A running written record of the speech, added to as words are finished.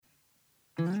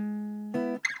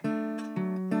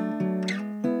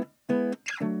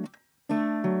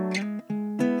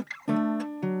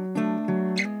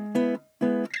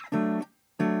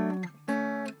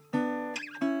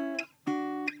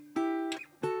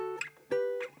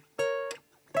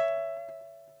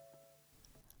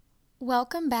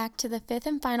Welcome back to the fifth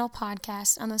and final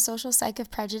podcast on the social psych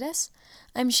of prejudice.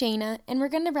 I'm Shayna, and we're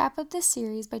going to wrap up this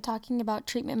series by talking about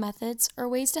treatment methods or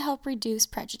ways to help reduce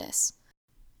prejudice.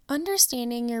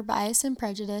 Understanding your bias and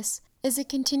prejudice is a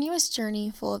continuous journey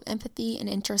full of empathy and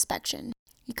introspection.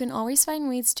 You can always find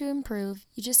ways to improve,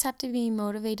 you just have to be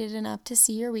motivated enough to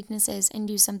see your weaknesses and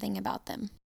do something about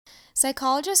them.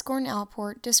 Psychologist Gordon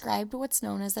Allport described what's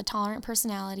known as the tolerant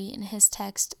personality in his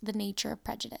text, The Nature of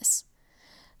Prejudice.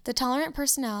 The tolerant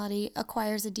personality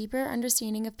acquires a deeper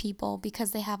understanding of people because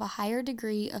they have a higher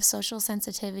degree of social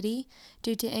sensitivity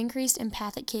due to increased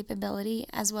empathic capability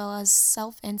as well as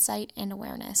self-insight and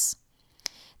awareness.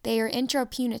 They are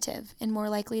intropunitive and more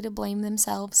likely to blame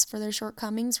themselves for their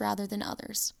shortcomings rather than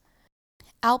others.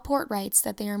 Allport writes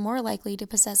that they are more likely to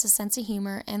possess a sense of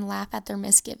humor and laugh at their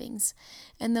misgivings,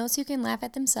 and those who can laugh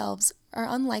at themselves are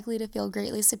unlikely to feel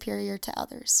greatly superior to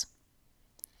others.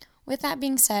 With that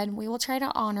being said, we will try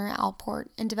to honor Allport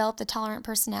and develop the tolerant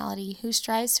personality who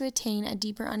strives to attain a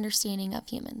deeper understanding of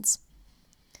humans.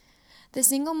 The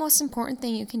single most important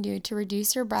thing you can do to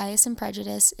reduce your bias and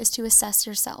prejudice is to assess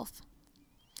yourself.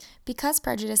 Because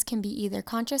prejudice can be either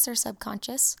conscious or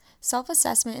subconscious,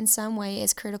 self-assessment in some way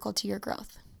is critical to your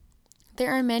growth.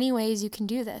 There are many ways you can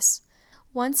do this.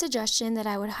 One suggestion that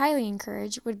I would highly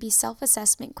encourage would be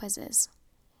self-assessment quizzes.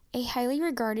 A highly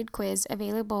regarded quiz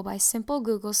available by simple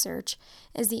Google search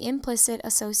is the Implicit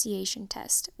Association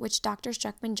Test, which Dr.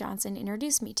 Struckman Johnson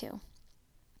introduced me to.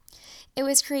 It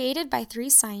was created by three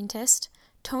scientists,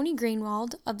 Tony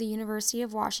Greenwald of the University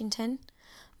of Washington,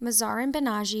 Mazarin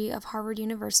Banaji of Harvard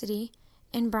University,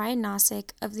 and Brian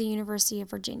Nosek of the University of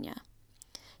Virginia.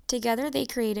 Together, they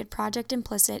created Project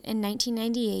Implicit in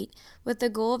 1998 with the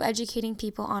goal of educating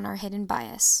people on our hidden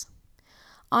bias.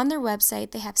 On their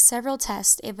website, they have several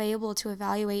tests available to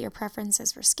evaluate your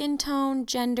preferences for skin tone,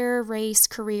 gender, race,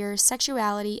 career,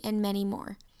 sexuality, and many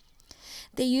more.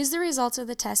 They use the results of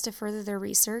the test to further their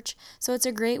research, so it's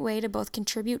a great way to both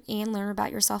contribute and learn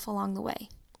about yourself along the way.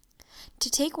 To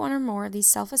take one or more of these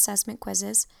self-assessment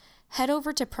quizzes, head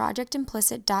over to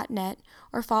projectimplicit.net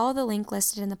or follow the link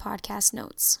listed in the podcast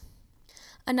notes.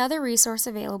 Another resource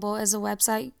available is a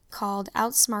website called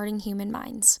Outsmarting Human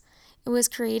Minds. It was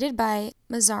created by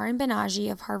Mazarin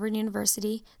Banaji of Harvard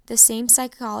University, the same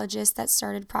psychologist that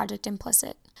started Project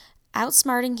Implicit.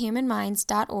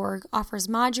 OutsmartingHumanMinds.org offers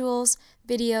modules,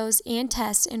 videos, and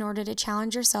tests in order to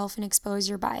challenge yourself and expose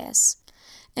your bias.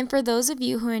 And for those of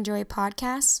you who enjoy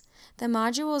podcasts, the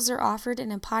modules are offered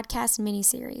in a podcast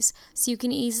mini-series, so you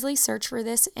can easily search for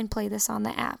this and play this on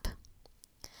the app.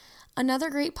 Another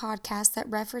great podcast that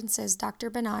references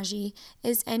Dr. Banaji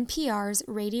is NPR's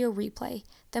Radio Replay,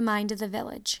 The Mind of the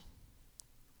Village.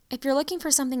 If you're looking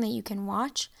for something that you can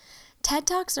watch, TED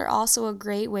Talks are also a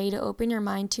great way to open your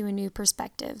mind to a new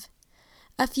perspective.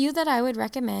 A few that I would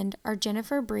recommend are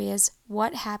Jennifer Bria's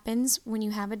What Happens When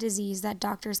You Have a Disease That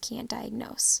Doctors Can't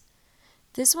Diagnose.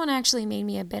 This one actually made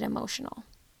me a bit emotional.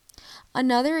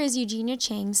 Another is Eugenia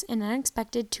Chang's An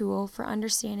Unexpected Tool for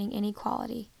Understanding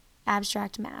Inequality,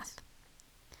 Abstract Math.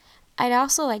 I'd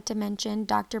also like to mention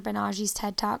Dr. Banaji's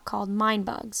TED Talk called Mind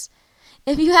Bugs.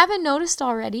 If you haven't noticed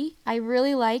already, I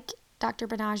really like Dr.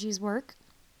 Banaji's work,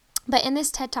 but in this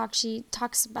TED Talk, she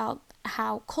talks about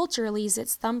how culture leaves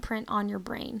its thumbprint on your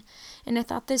brain, and I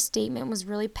thought this statement was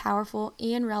really powerful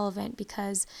and relevant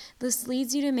because this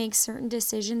leads you to make certain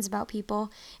decisions about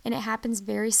people, and it happens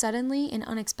very suddenly and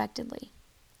unexpectedly.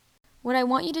 What I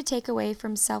want you to take away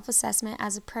from self-assessment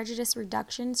as a prejudice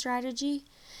reduction strategy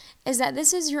is that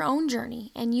this is your own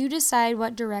journey and you decide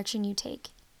what direction you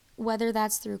take, whether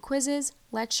that's through quizzes,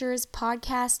 lectures,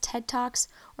 podcasts, TED Talks,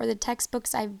 or the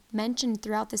textbooks I've mentioned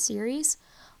throughout the series.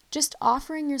 Just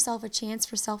offering yourself a chance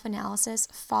for self-analysis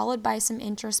followed by some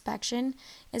introspection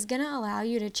is going to allow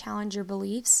you to challenge your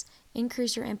beliefs,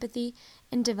 increase your empathy,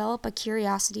 and develop a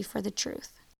curiosity for the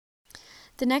truth.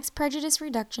 The next prejudice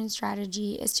reduction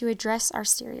strategy is to address our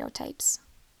stereotypes.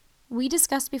 We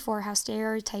discussed before how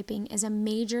stereotyping is a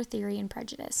major theory in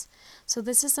prejudice, so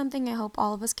this is something I hope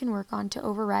all of us can work on to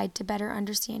override to better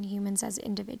understand humans as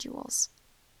individuals.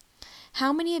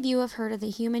 How many of you have heard of the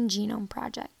Human Genome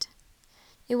Project?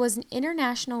 It was an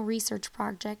international research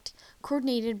project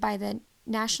coordinated by the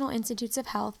National Institutes of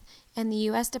Health and the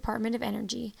U.S. Department of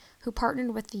Energy, who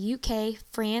partnered with the UK,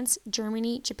 France,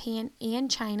 Germany, Japan,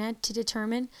 and China to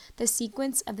determine the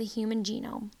sequence of the human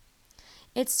genome.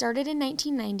 It started in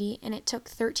 1990 and it took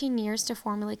 13 years to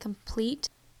formally complete,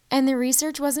 and the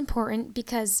research was important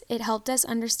because it helped us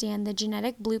understand the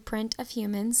genetic blueprint of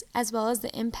humans as well as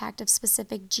the impact of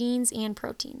specific genes and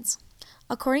proteins.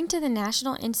 According to the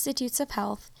National Institutes of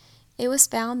Health, it was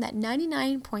found that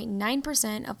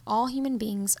 99.9% of all human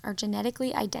beings are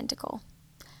genetically identical.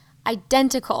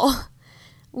 Identical!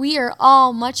 We are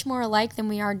all much more alike than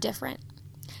we are different.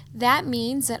 That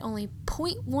means that only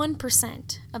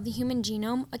 0.1% of the human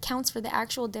genome accounts for the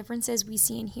actual differences we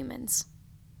see in humans.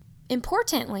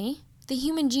 Importantly, the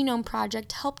Human Genome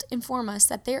Project helped inform us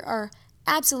that there are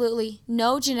absolutely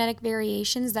no genetic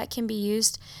variations that can be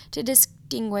used to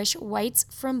distinguish whites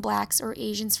from blacks or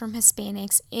Asians from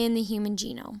Hispanics in the human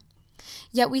genome.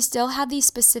 Yet we still have these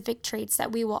specific traits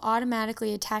that we will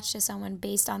automatically attach to someone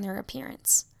based on their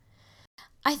appearance.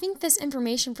 I think this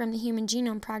information from the Human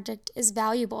Genome Project is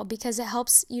valuable because it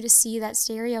helps you to see that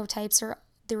stereotypes are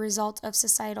the result of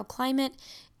societal climate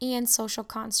and social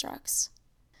constructs.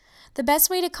 The best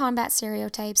way to combat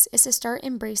stereotypes is to start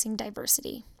embracing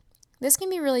diversity. This can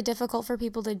be really difficult for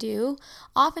people to do,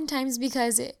 oftentimes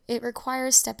because it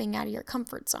requires stepping out of your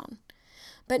comfort zone.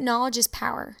 But knowledge is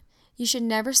power. You should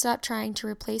never stop trying to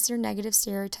replace your negative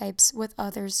stereotypes with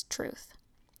others' truth.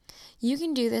 You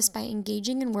can do this by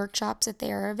engaging in workshops if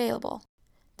they are available.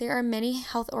 There are many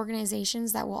health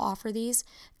organizations that will offer these,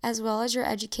 as well as your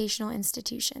educational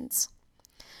institutions.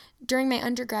 During my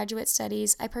undergraduate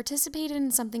studies, I participated in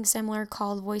something similar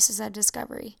called Voices of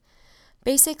Discovery.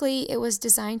 Basically, it was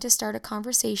designed to start a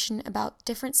conversation about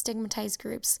different stigmatized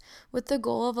groups with the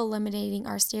goal of eliminating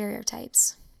our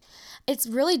stereotypes. It's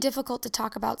really difficult to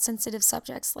talk about sensitive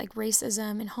subjects like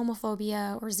racism and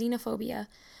homophobia or xenophobia,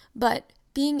 but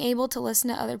being able to listen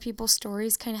to other people's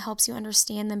stories kind of helps you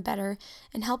understand them better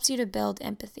and helps you to build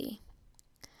empathy.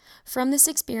 From this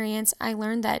experience, I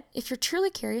learned that if you're truly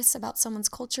curious about someone's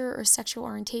culture or sexual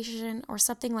orientation or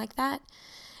something like that,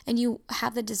 and you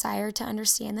have the desire to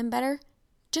understand them better,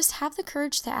 just have the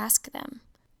courage to ask them.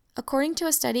 According to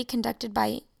a study conducted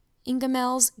by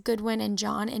Ingemels, Goodwin, and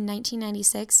John in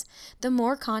 1996, the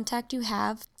more contact you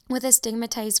have with a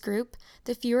stigmatized group,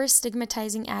 the fewer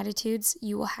stigmatizing attitudes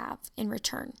you will have in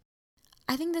return.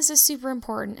 I think this is super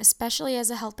important, especially as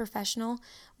a health professional.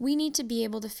 We need to be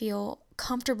able to feel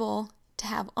comfortable to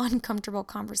have uncomfortable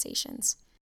conversations.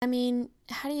 I mean,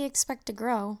 how do you expect to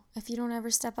grow if you don't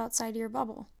ever step outside your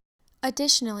bubble?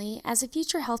 Additionally, as a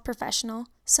future health professional,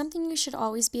 something you should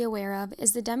always be aware of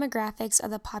is the demographics of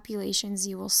the populations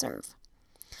you will serve.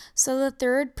 So the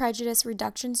third prejudice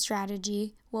reduction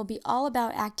strategy will be all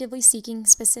about actively seeking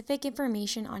specific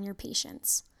information on your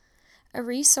patients. A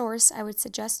resource I would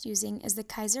suggest using is the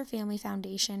Kaiser Family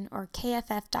Foundation, or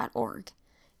KFF.org.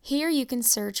 Here you can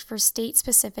search for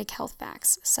state-specific health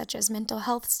facts, such as mental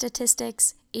health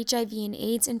statistics, HIV and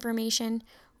AIDS information,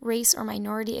 race or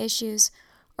minority issues,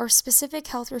 or specific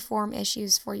health reform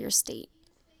issues for your state.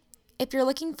 If you're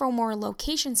looking for more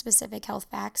location-specific health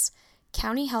facts,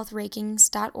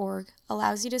 countyhealthrankings.org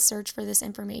allows you to search for this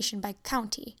information by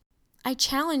county. I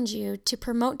challenge you to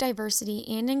promote diversity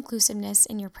and inclusiveness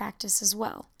in your practice as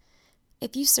well.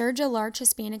 If you serve a large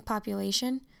Hispanic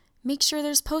population, make sure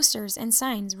there's posters and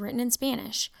signs written in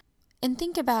Spanish. And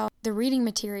think about the reading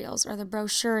materials or the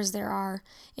brochures there are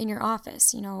in your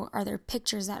office. Are there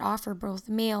pictures that offer both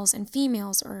males and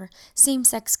females or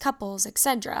same-sex couples,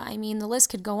 etc.? I mean, the list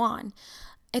could go on.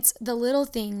 It's the little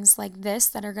things like this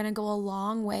that are going to go a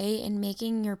long way in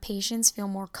making your patients feel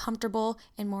more comfortable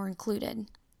and more included.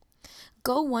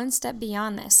 Go one step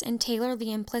beyond this and tailor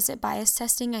the implicit bias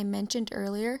testing I mentioned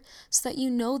earlier so that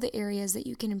you know the areas that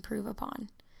you can improve upon.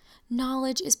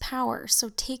 Knowledge is power, so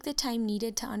take the time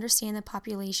needed to understand the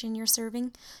population you're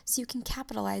serving so you can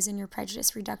capitalize in your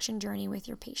prejudice reduction journey with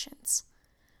your patients.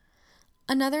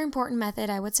 Another important method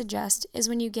I would suggest is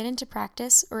when you get into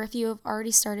practice, or if you have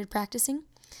already started practicing,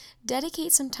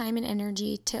 dedicate some time and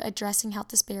energy to addressing health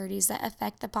disparities that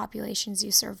affect the populations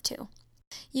you serve too.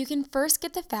 You can first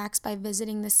get the facts by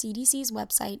visiting the CDC's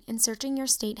website and searching your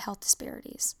state health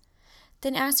disparities.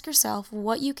 Then ask yourself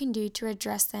what you can do to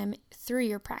address them through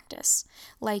your practice.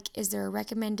 Like, is there a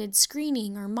recommended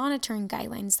screening or monitoring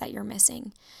guidelines that you're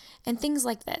missing? And things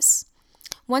like this.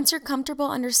 Once you're comfortable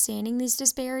understanding these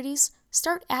disparities,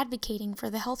 start advocating for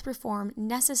the health reform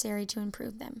necessary to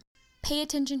improve them. Pay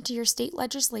attention to your state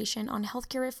legislation on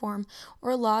healthcare reform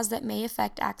or laws that may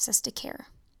affect access to care.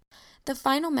 The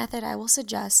final method I will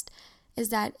suggest is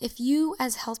that if you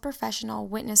as a health professional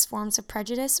witness forms of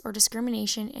prejudice or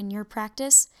discrimination in your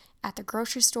practice, at the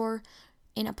grocery store,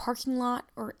 in a parking lot,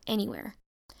 or anywhere,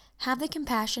 have the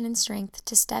compassion and strength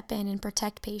to step in and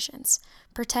protect patients,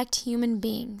 protect human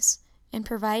beings, and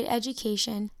provide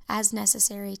education as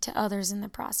necessary to others in the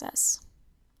process.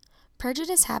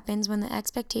 Prejudice happens when the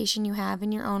expectation you have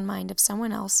in your own mind of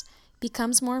someone else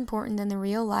becomes more important than the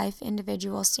real-life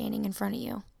individual standing in front of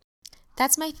you.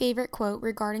 That's my favorite quote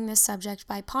regarding this subject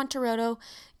by Ponteroto,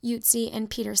 Utsi, and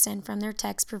Peterson from their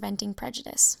text Preventing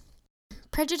Prejudice.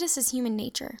 Prejudice is human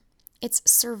nature. It's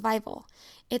survival.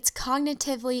 It's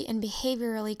cognitively and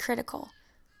behaviorally critical.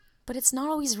 But it's not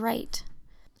always right.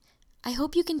 I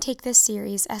hope you can take this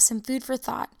series as some food for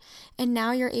thought, and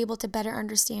now you're able to better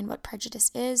understand what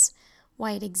prejudice is,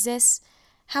 why it exists,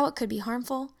 how it could be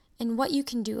harmful, and what you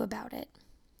can do about it.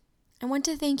 I want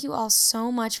to thank you all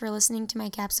so much for listening to my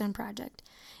capstone project,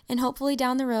 and hopefully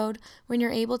down the road, when you're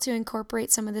able to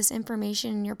incorporate some of this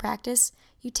information in your practice,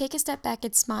 you take a step back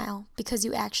and smile because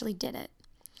you actually did it.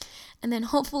 And then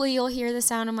hopefully you'll hear the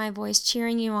sound of my voice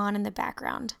cheering you on in the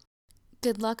background.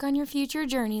 Good luck on your future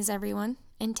journeys, everyone,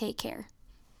 and take care.